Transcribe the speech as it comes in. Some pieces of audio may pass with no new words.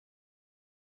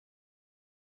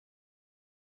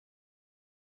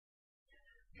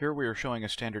Here we are showing a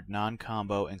standard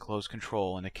non-combo enclosed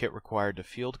control in a kit required to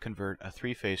field convert a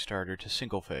three-phase starter to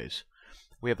single-phase.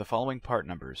 We have the following part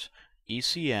numbers: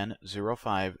 ECN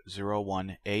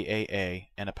 0501AAA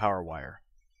and a power wire.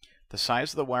 The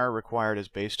size of the wire required is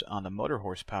based on the motor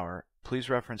horsepower. Please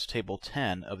reference Table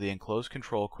 10 of the Enclosed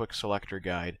Control Quick Selector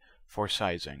Guide for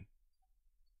sizing.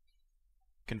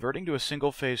 Converting to a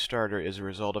single-phase starter is a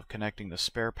result of connecting the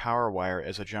spare power wire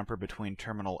as a jumper between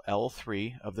terminal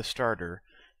L3 of the starter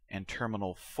and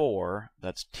terminal 4,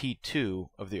 that's T2,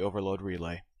 of the overload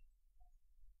relay.